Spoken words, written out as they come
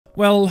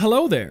Well,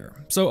 hello there.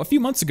 So a few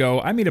months ago,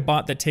 I made a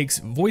bot that takes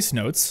voice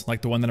notes,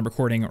 like the one that I'm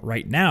recording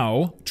right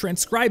now,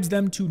 transcribes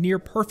them to near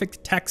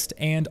perfect text,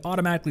 and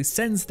automatically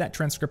sends that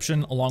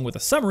transcription along with a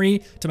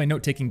summary to my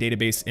note-taking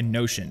database in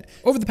Notion.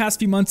 Over the past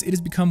few months, it has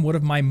become one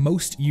of my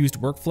most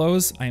used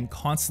workflows. I am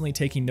constantly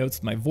taking notes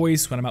with my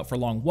voice when I'm out for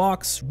long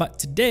walks, but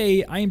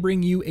today I am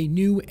bringing you a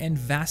new and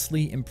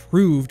vastly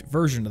improved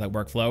version of that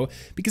workflow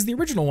because the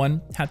original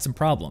one had some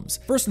problems.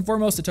 First and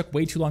foremost, it took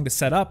way too long to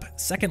set up.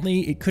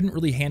 Secondly, it couldn't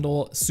really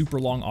handle super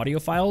long audio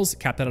files,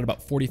 capped out at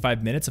about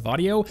 45 minutes of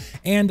audio.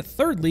 And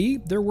thirdly,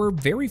 there were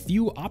very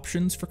few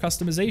options for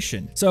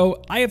customization.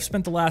 So I have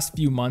spent the last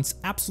few months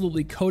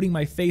absolutely coding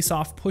my face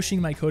off,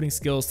 pushing my coding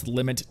skills to the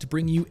limit to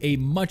bring you a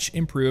much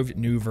improved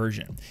new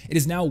version. It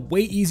is now way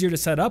easier to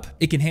set up.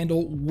 It can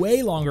handle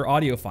way longer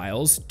audio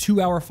files.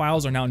 2-hour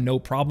files are now no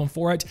problem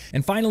for it.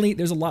 And finally,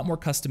 there's a lot more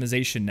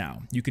customization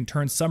now. You can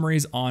turn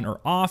summaries on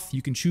or off.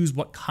 You can choose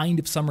what kind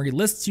of summary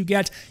lists you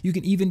get. You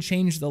can even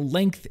change the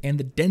length and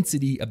the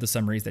density of the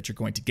summaries that you're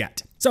going to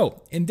get. So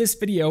in this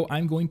video,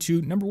 I'm going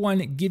to, number one,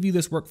 give you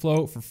this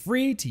workflow for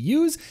free to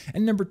use,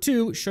 and number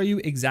two, show you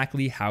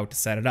exactly how to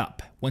set it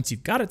up. Once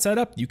you've got it set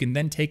up, you can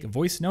then take a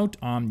voice note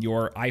on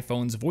your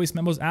iPhone's voice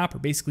memos app, or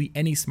basically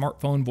any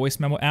smartphone voice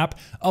memo app,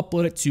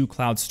 upload it to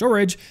cloud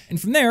storage, and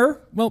from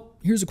there, well,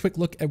 here's a quick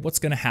look at what's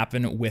gonna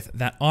happen with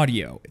that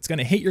audio. It's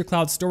gonna hit your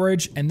cloud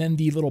storage, and then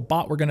the little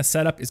bot we're gonna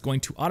set up is going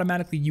to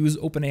automatically use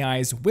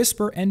OpenAI's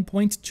Whisper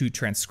endpoint to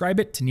transcribe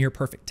it to near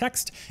perfect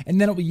text,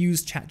 and then it will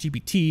use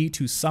ChatGPT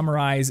to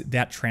summarize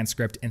that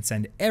transcript and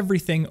send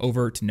everything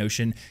over to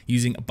Notion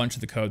using a bunch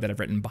of the code that I've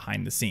written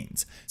behind the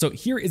scenes. So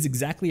here is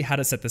exactly how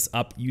to set this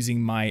up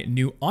using my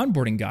new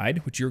onboarding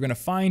guide, which you're going to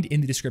find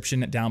in the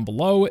description down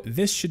below.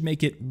 This should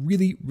make it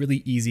really,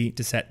 really easy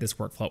to set this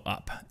workflow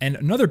up. And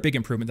another big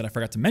improvement that I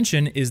forgot to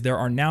mention is there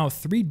are now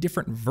 3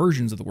 different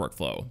versions of the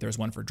workflow. There's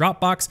one for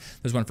Dropbox,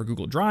 there's one for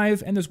Google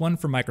Drive, and there's one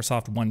for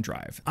Microsoft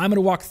OneDrive. I'm going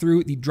to walk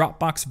through the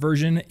Dropbox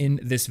version in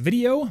this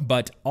video,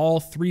 but all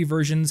 3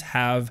 versions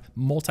have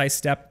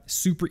multi-step,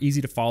 super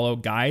easy to follow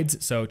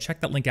guides. So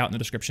check that link out in the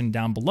description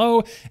down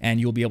below, and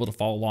you'll be able to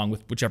follow along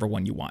with whichever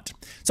one you want.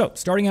 So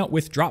starting out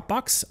with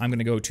Dropbox, I'm going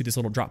to go to this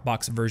little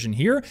Dropbox version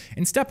here.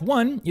 And step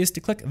 1 is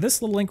to click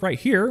this little link right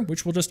here,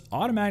 which will just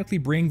automatically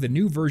bring the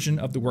new version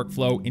of the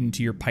workflow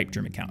into your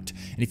PipeDream account.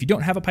 And if you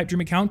don't have a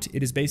PipeDream account,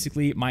 it is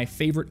basically my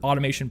favorite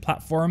automation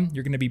platform.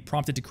 You're going to be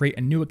prompted to create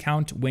a new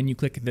account when you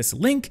click this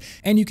link,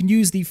 and you can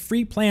use the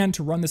free plan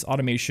to run this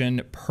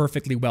automation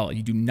perfectly well.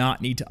 You do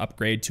not need to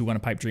upgrade to one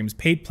of PipeDream's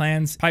paid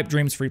plans.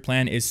 PipeDream's free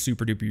plan is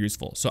super duper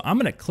useful. So I'm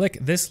going to click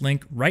this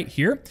link right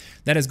here.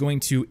 That is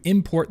going to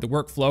import the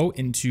workflow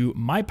into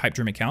my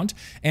PipeDream account.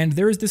 And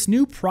there is this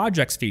new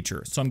projects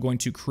feature. So I'm going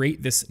to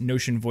create this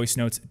Notion Voice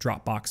Notes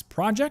Dropbox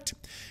project.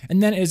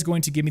 And then it is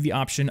going to give me the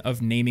option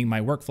of naming my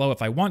workflow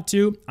if I want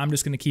to. I'm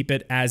just going to keep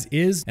it as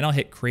is, and I'll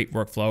hit create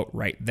workflow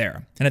right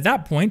there. And at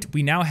that point,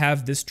 we now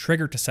have this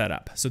trigger to set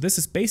up. So this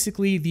is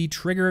basically the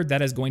trigger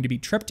that is going to be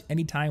tripped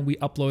anytime we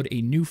upload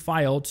a new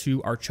file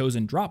to our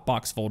chosen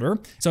Dropbox folder.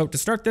 So to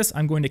start this,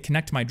 I'm going to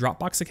connect my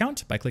Dropbox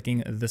account by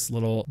clicking this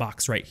little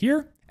box right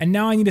here. And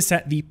now I need to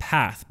set the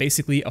path,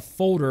 basically a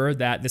folder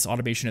that this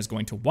automation is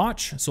going to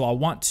watch. So I'll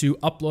want to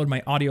upload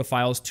my audio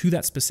files to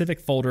that specific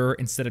folder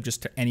instead of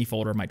just to any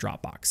folder in my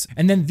Dropbox.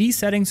 And then these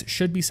settings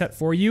should be set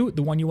for you.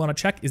 The one you want to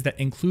check is that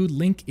include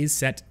link is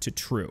set to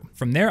true.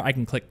 From there, I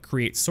can click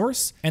create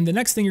source. And the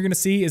next thing you're going to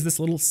see is this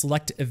little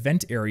select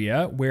event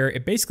area where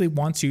it basically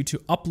wants you to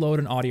upload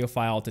an audio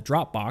file to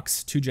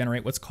Dropbox to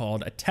generate what's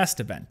called a test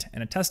event.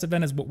 And a test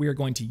event is what we are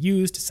going to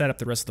use to set up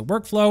the rest of the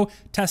workflow,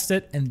 test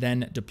it, and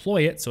then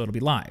deploy it so it'll be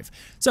live.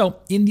 So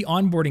in the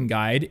onboarding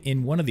guide,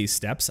 in one of these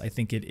steps, I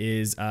think it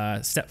is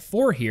step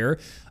 4 here,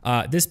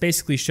 this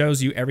basically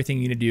shows you everything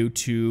you need to do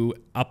to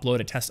upload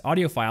a test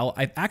audio file.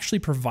 I've actually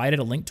provided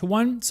a link to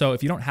one. So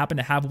if you don't happen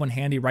to have one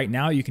handy right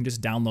now, you can just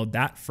download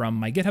that from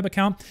my GitHub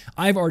account.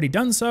 I've already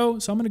done so.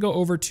 So I'm going to go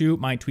over to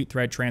my tweet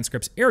thread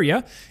transcripts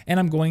area, and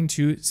I'm going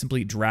to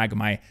simply drag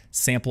my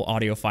sample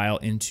audio file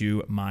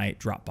into my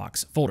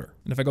Dropbox folder.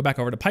 And if I go back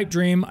over to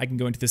PipeDream, I can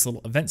go into this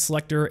little event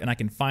selector and I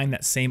can find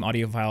that same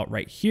audio file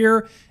right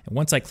here. And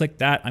once I click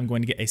that, I'm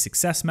going to get a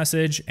success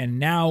message. And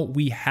now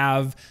we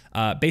have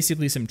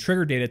basically some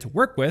trigger data to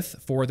work with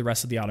for the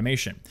rest of the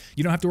automation.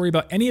 You don't have to worry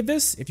about any of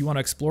this. If you want to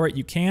explore it,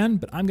 you can,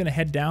 but I'm going to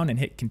head down and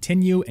hit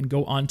continue and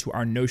go on to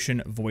our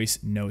Notion Voice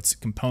Notes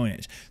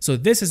component. So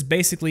this is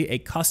basically a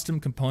custom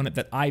component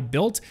that I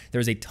built.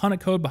 There's a ton of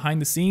code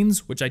behind the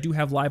scenes, which I do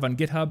have live on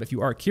GitHub if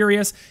you are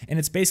curious. And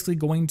it's basically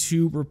going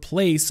to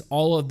replace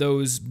all of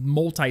those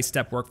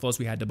multi-step workflows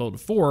we had to build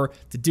before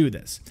to do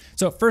this.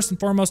 So first and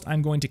foremost,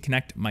 I'm going to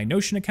connect my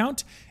Notion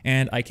account,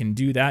 and I can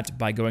do that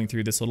by going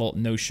through this little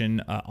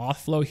Notion auth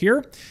flow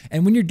here.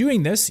 And when you're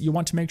doing this, you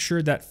want to make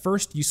sure that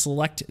first you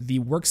select the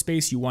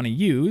workspace you want to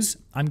use.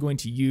 I'm going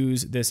to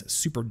use this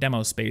super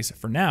demo space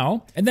for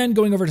now. And then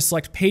going over to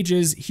select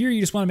pages, here you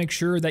just want to make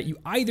sure that you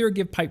either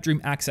give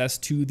Pipedream access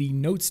to the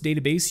notes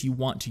database you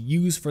want to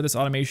use for this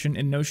automation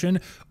in Notion,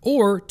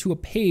 or to a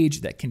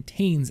page that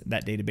contains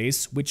that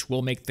database, which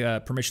will make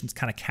the permissions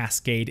kind of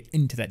cascade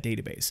into that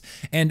database.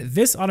 And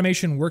this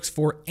automation works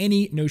for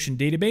any Notion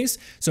database.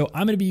 So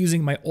I'm going to be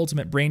using my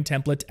Ultimate Brain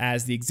template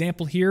as the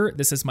example here.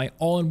 This is my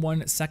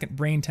all-in-one second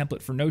brain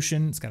template for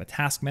Notion. It's got a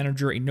task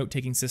manager, a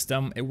note-taking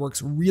system. It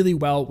works really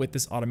well with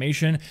this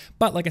automation.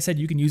 But like I said,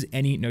 you can use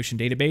any Notion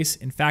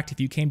database. In fact, if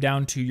you came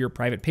down to your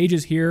private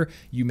pages here,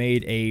 you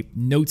made a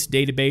notes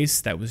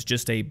database that was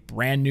just a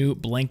brand new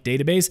blank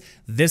database,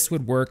 this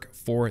would work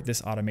for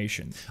this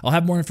automation. I'll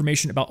have more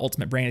information about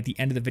Ultimate Brain at the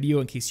end of the video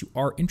in case you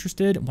are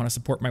interested and want to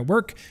support my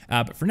work.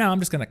 But for now, I'm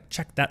just going to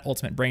check that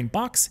Ultimate Brain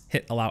box,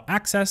 hit allow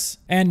access,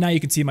 and now you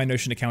can see my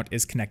Notion account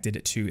is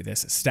connected to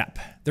this step.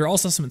 There are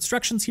also some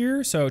instructions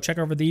here, so check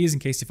over these in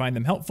case you find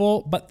them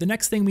helpful. But the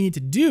next thing we need to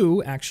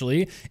do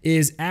actually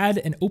is add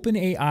an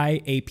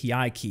OpenAI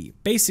API key.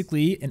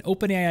 Basically, an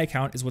OpenAI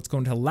account is what's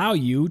going to allow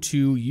you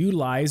to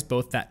utilize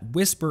both that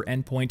Whisper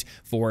endpoint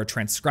for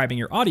transcribing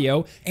your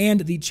audio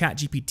and the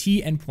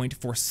ChatGPT endpoint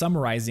for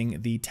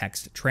summarizing the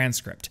text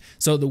transcript.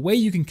 So the way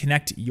you can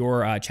connect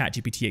your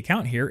ChatGPT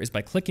account here is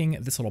by clicking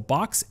this little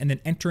box and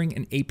then entering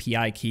an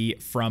API key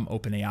from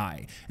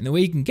OpenAI. And the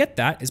way you can get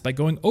that is by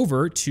going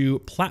over to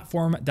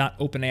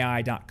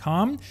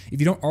platform.openai.com. If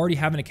you don't already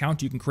have an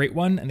account, you can create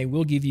one, and they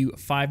will give you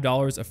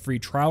 $5 of free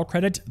trial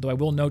credit. Though I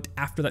will note,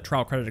 after that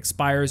trial credit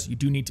expires, you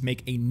do need to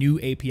make a new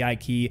API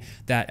key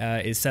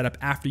that is set up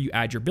after you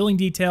add your billing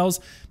details.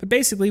 But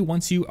basically,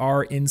 once you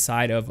are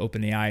inside of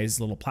OpenAI's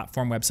little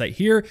platform website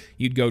here,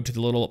 you'd go to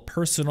the little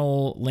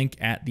personal link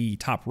at the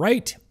top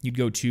right, you'd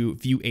go to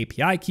view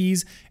API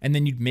keys, and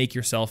then you'd make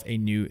yourself a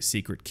new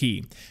secret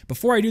key.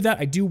 Before I do that,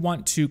 I do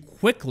want to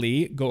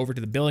quickly go over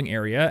to the billing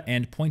area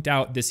and point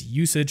out this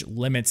usage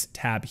limits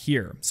tab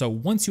here. So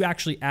once you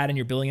actually add in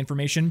your billing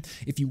information,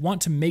 if you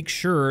want to make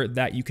sure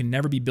that you can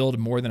never be billed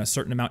more than a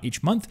certain amount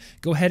each month,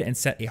 go ahead and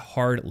set a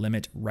hard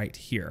limit right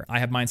here. I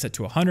have mine set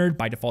to 100,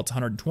 by default it's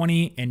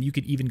 120, and you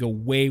could even go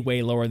way,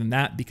 way lower than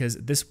that because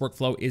this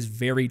workflow is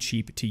very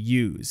cheap to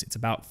use. It's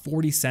about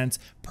 40 cents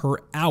per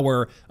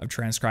hour of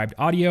transcribed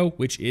audio,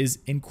 which is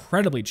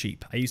incredibly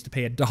cheap. I used to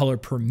pay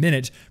 $1 per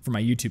minute for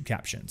my YouTube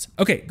captions.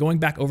 Okay, going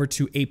back over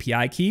to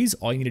API keys,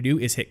 all you need to do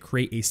is hit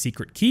create a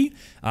secret key.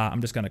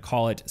 I'm just going to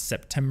call it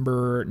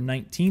September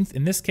 19th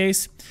in this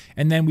case,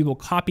 and then we will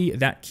copy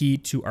that key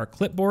to our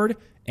clipboard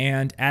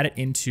and add it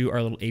into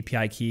our little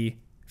API key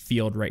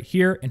field right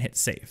here and hit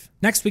save.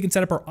 Next, we can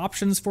set up our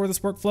options for this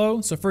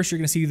workflow. So first, you're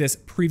going to see this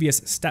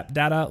previous step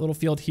data little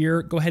field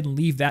here. Go ahead and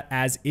leave that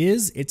as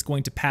is. It's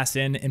going to pass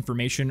in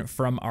information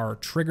from our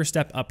trigger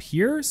step up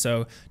here.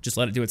 So just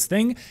let it do its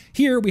thing.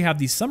 Here we have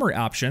these summary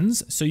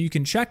options. So you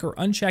can check or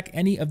uncheck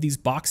any of these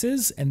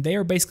boxes, and they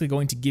are basically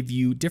going to give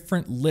you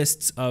different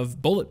lists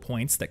of bullet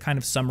points that kind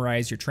of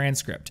summarize your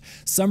transcript.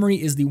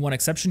 Summary is the one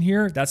exception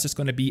here. That's just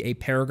going to be a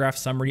paragraph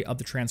summary of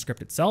the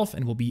transcript itself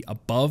and will be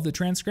above the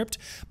transcript.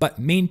 But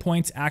main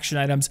points, action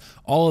items,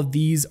 all of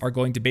these are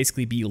going to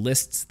basically be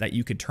lists that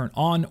you could turn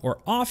on or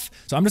off.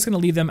 So I'm just going to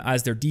leave them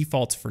as their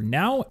defaults for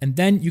now, and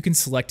then you can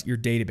select your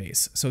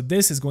database. So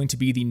this is going to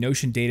be the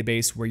Notion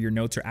database where your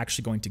notes are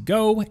actually going to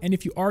go. And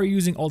if you are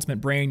using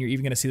Ultimate Brain, you're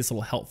even going to see this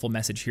little helpful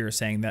message here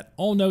saying that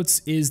All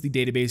Notes is the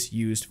database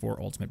used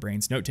for Ultimate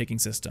Brain's note-taking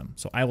system.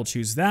 So I will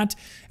choose that.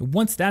 And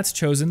once that's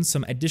chosen,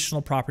 some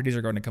additional properties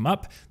are going to come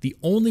up. The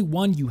only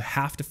one you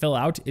have to fill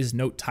out is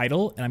note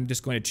title, and I'm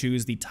just going to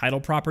choose the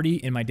title property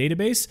in my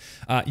database.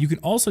 You can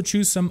also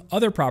choose some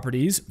other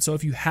properties. So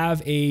if you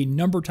have a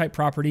number type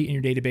property in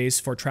your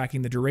database for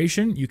tracking the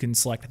duration, you can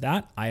select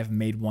that. I have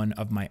made one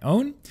of my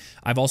own.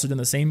 I've also done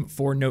the same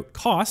for note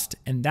cost,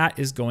 and that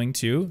is going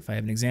to, if I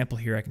have an example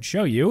here I can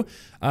show you,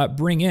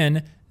 bring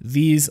in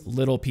these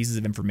little pieces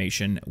of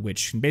information,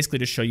 which can basically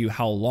just show you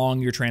how long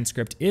your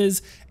transcript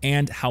is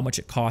and how much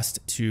it costs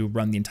to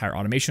run the entire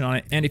automation on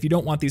it. And if you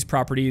don't want these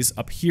properties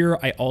up here,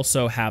 I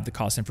also have the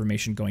cost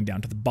information going down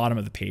to the bottom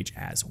of the page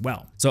as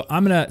well. So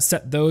I'm gonna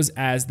set those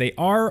as they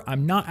are.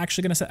 I'm not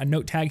actually gonna set a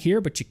note tag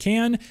here, but you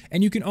can.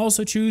 And you can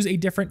also choose a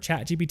different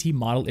ChatGPT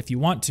model if you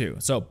want to.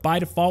 So by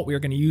default, we are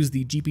gonna use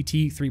the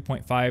GPT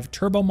 3.5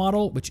 Turbo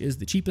model, which is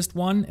the cheapest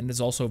one and is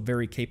also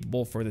very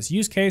capable for this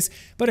use case.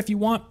 But if you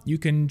want, you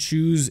can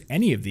choose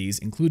any of these,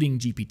 including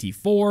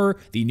GPT-4,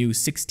 the new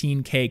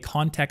 16K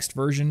context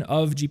version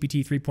of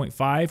GPT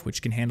 3.5,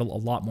 which can handle a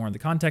lot more in the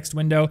context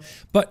window,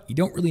 but you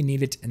don't really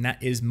need it, and that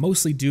is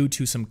mostly due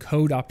to some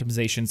code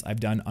optimizations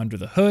I've done under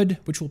the hood,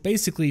 which will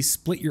basically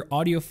split your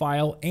audio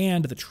file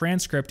and the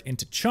transcript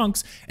into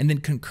chunks, and then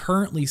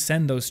concurrently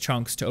send those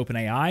chunks to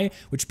OpenAI,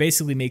 which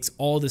basically makes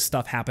all this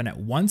stuff happen at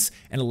once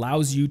and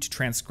allows you to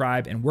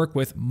transcribe and work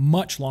with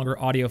much longer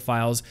audio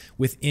files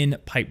within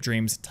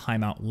Pipedream's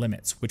timeout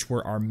limits, which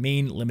were our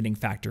main limiting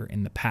factor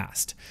in the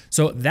past.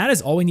 So that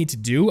is all we need to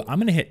do. I'm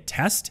going to hit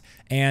test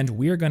and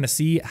we are going to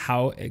see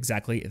how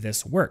exactly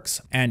this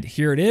works. And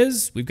here it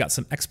is. We've got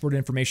some export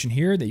information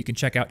here that you can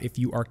check out if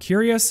you are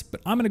curious,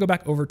 but I'm going to go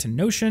back over to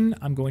Notion.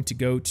 I'm going to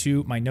go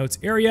to my notes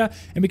area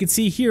and we can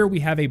see here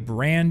we have a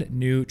brand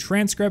new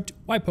transcript.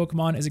 Why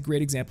Pokemon is a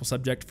great example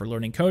subject for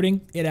learning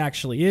coding. It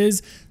actually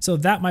is. So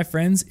that, my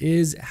friends,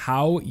 is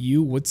how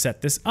you would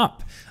set this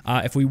up.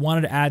 If we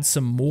wanted to add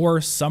some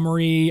more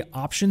summary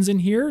options in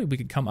here, we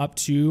could come up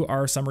to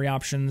our summary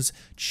options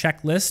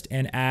checklist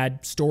and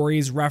add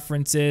stories,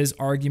 references,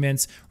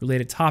 arguments,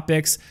 related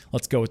topics.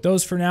 Let's go with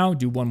those for now.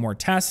 Do one more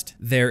test.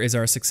 There is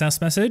our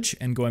success message.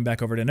 And going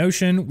back over to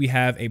Notion, we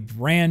have a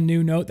brand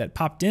new note that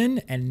popped in.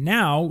 And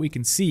now we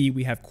can see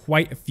we have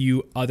quite a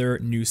few other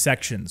new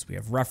sections. We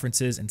have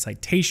references and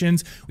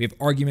citations. We have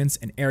arguments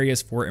and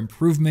areas for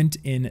improvement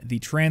in the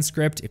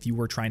transcript. If you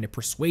were trying to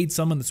persuade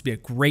someone, this would be a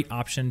great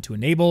option to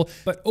enable.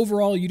 But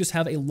overall, you just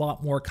have a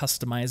lot more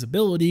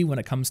customizability when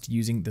it comes to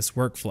using this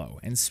workflow.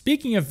 And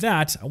speaking of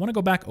that, I want to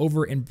go back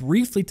over and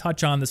briefly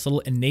touch on this little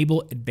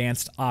enable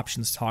advanced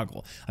options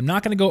toggle. I'm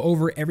not going to go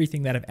over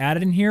everything that I've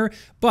added in here,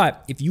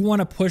 but if you want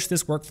to push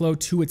this workflow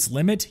to its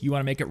limit, you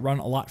want to make it run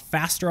a lot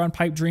faster on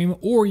Pipedream,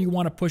 or you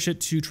want to push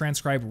it to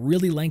transcribe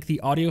really lengthy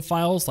audio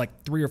files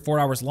like 3 or 4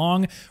 hours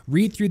long,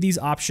 read through these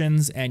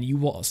options and you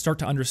will start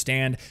to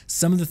understand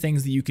some of the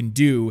things that you can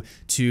do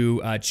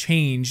to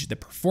change the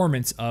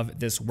performance of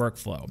this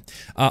workflow.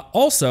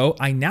 Also,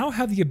 I now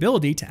have the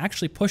ability to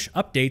actually push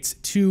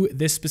updates to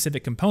this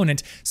specific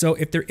component. So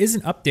if there is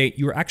an update,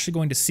 you are actually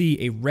going to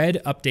see a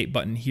red update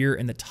button here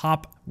in the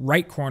top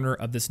right corner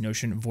of this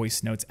Notion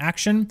voice notes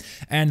action.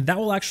 And that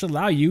will actually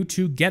allow you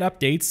to get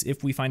updates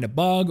if we find a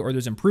bug or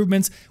there's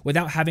improvements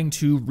without having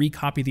to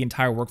recopy the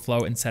entire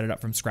workflow and set it up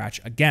from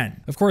scratch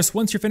again. Of course,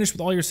 once you're finished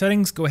with all your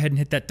settings, go ahead and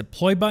hit that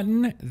deploy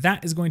button.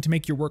 That is going to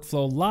make your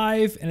workflow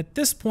live. And at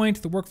this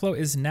point, the workflow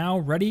is now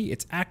ready,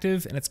 it's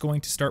active, and it's going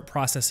to start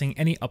processing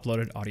any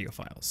uploaded audio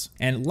files.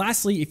 And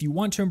lastly, if you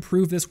want to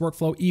improve this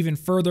workflow even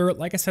further,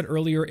 like I said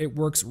earlier, it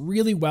works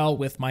really well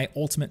with my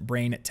Ultimate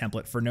Brain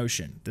template for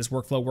Notion. This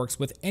workflow works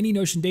with any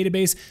Notion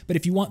database, but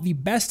if you want the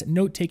best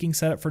note-taking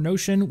setup for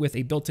Notion with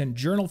a built-in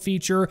journal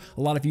feature,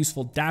 a lot of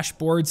useful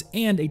dashboards,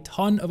 and a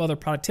ton of other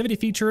productivity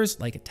features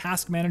like a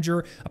task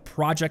manager, a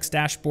projects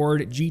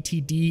dashboard,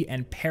 GTD,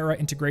 and Para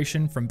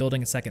integration from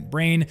building a second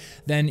brain,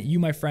 then you,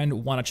 my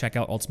friend, want to check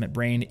out Ultimate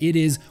Brain. It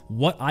is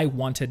what I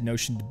wanted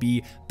Notion to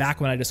be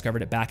back when I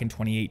discovered it back in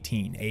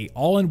 2018, a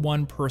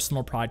all-in-one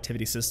personal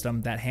productivity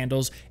system that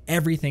handles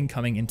everything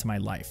coming into my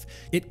life.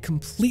 It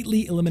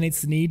completely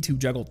eliminates the need to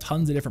juggle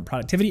tons of different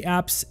productivity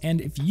apps.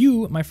 And if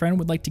you, my friend,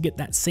 would like to get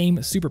that same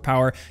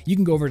superpower, you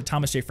can go over to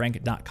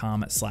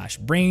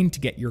thomasjfrank.com/brain to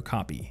get your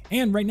copy.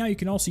 And right now you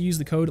can also use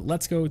the code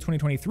Let's Go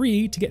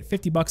 2023 to get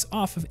 $50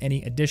 off of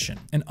any edition.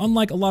 And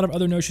unlike a lot of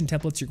other Notion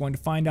templates you're going to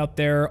find out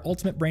there,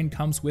 Ultimate Brain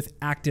comes with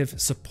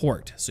active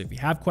support. So if you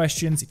have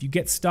questions, if you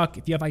get stuck,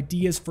 if you have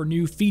ideas for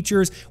new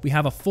features, we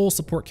have a full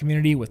support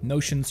community with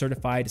Notion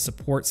certified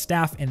support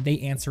staff, and they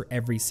answer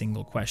every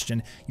single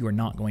question. You are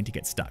not going to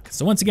get stuck.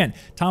 So once again,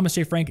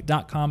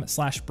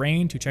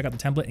 thomasjfrank.com/brain to check out the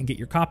template and get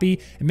your copy,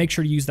 and make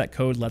sure to use that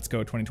code Let's Go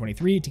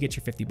 2023 to get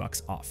your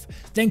 $50 off.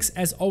 Thanks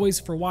as always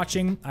for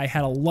watching. I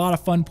had a lot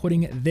of fun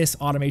putting this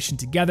automation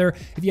together.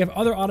 If you have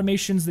other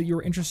automations that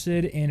you're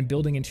interested in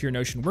building into your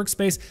Notion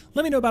workspace,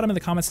 let me know about them in the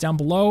comments down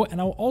below. And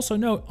I'll also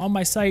note on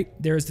my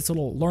site, there's this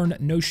little Learn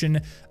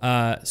Notion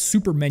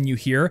super menu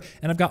here,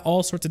 and I've got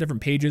all sorts of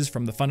different pages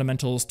from the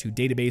fundamentals to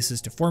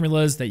databases to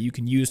formulas that you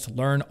can use to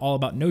learn all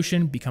about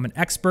Notion, become an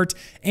expert.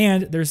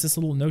 And there's this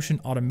little Notion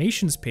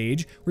automations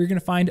page where you're going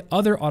to find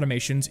other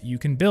automations you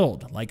can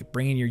build, like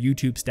bringing your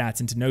YouTube stats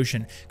into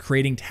Notion,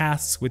 creating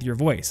tasks with your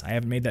voice. I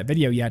haven't made that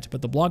video yet,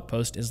 but the blog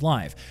post is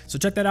live. So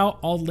check that out.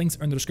 All the links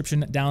are in the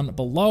description down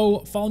below.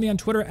 Follow me on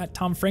Twitter at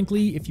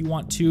TomFrankly if you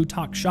want to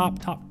talk shop,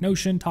 talk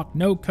Notion, talk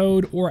no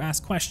code, or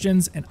ask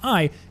questions. And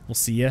I will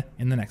see you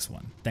in the next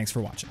one. Thanks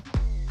for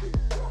watching.